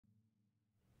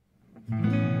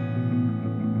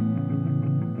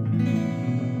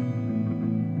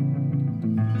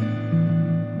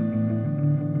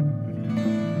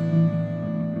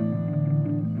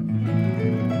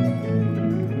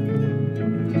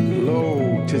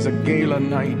'tis a gala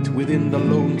night within the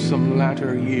lonesome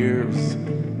latter years.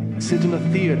 Sit in a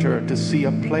theater to see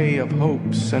a play of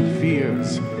hopes and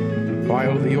fears,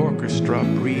 while the orchestra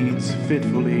breathes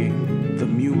fitfully the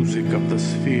music of the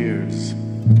spheres.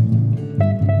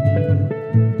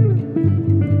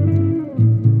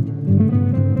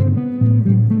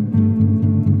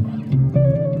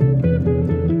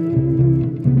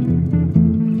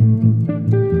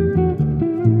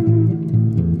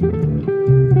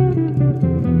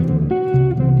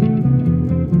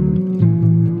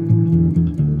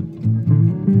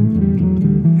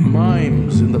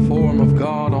 Mimes in the form of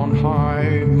God on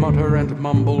high mutter and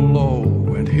mumble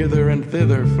low, and hither and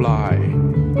thither fly.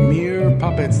 Mere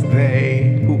puppets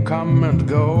they, who come and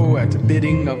go at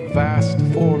bidding of vast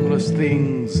formless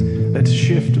things that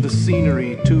shift the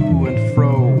scenery to and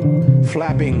fro,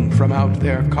 flapping from out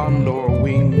their condor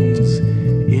wings,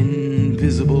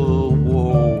 invisible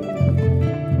woe.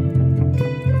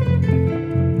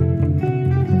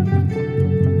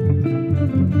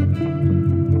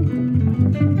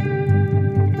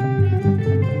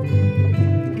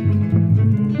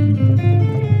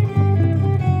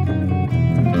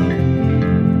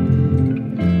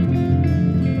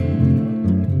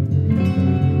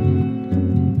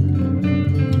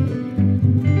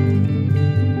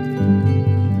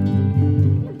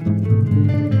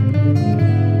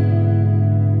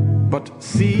 But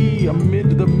see,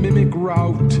 amid the mimic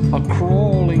rout, a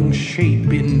crawling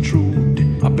shape intrude,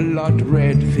 a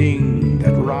blood-red thing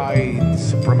that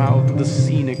rides from out the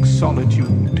scenic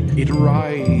solitude. It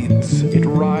rides,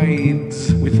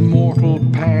 with mortal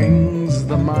pangs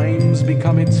the mimes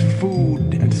become its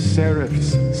food, and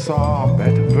seraphs sob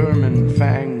at vermin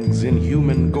fangs in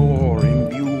human gore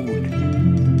imbued.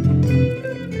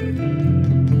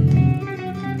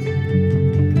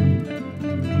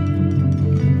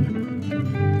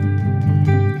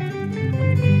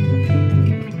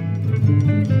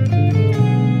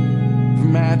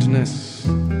 Madness.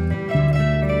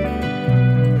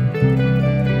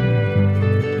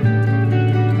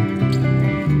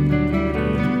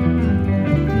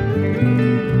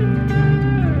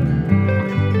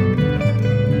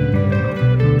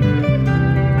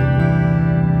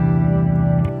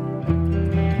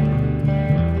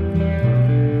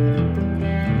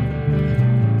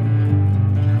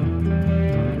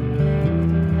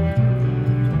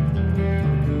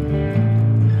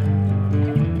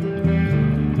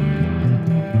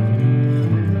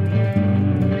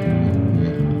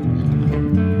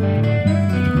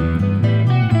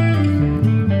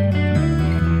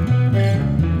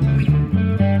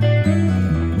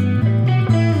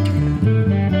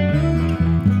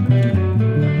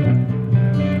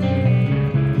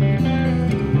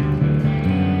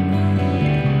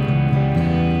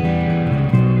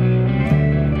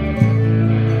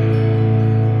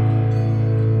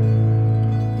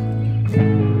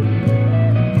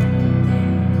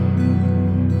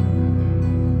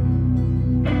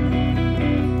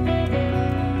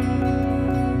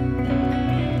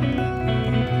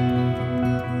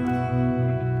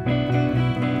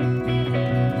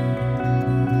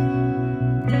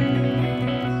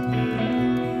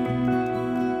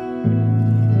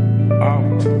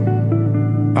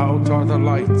 Out are the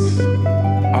lights,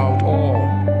 out all,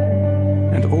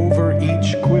 and over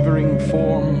each quivering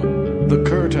form, the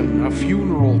curtain, a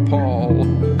funeral pall,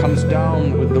 comes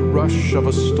down with the rush of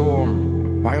a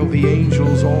storm, while the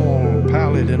angels all,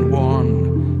 pallid and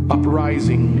wan,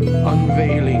 uprising,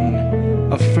 unveiling,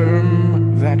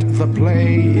 affirm that the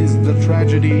play is the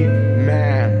tragedy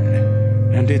man,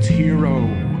 and its hero,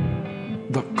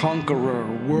 the Conqueror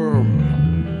Worm.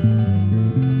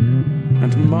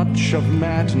 And much of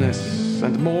madness,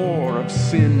 and more of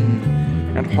sin,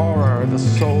 and horror the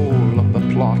soul of the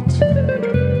plot.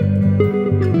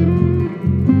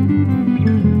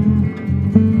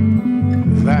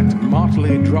 That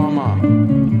motley drama,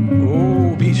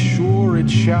 oh, be sure it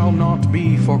shall not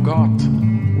be forgot,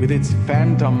 with its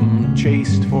phantom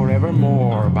chased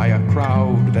forevermore by a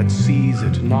crowd that sees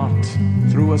it not,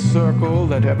 through a circle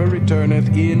that ever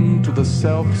returneth in to the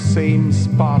self-same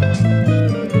spot.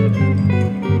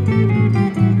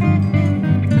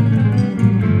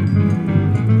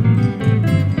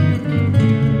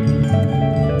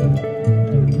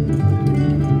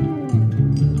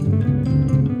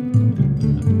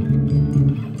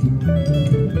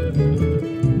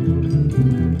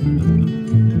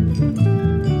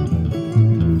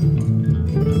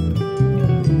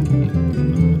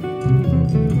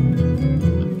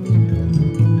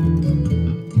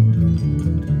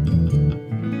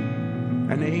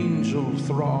 An angel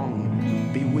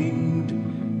throng, bewinged,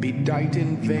 bedight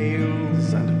in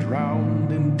veils and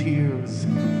drowned in tears,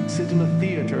 sit in a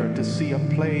theater to see a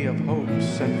play of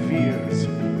hopes and fears,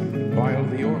 while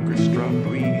the orchestra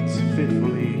breathes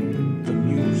fitfully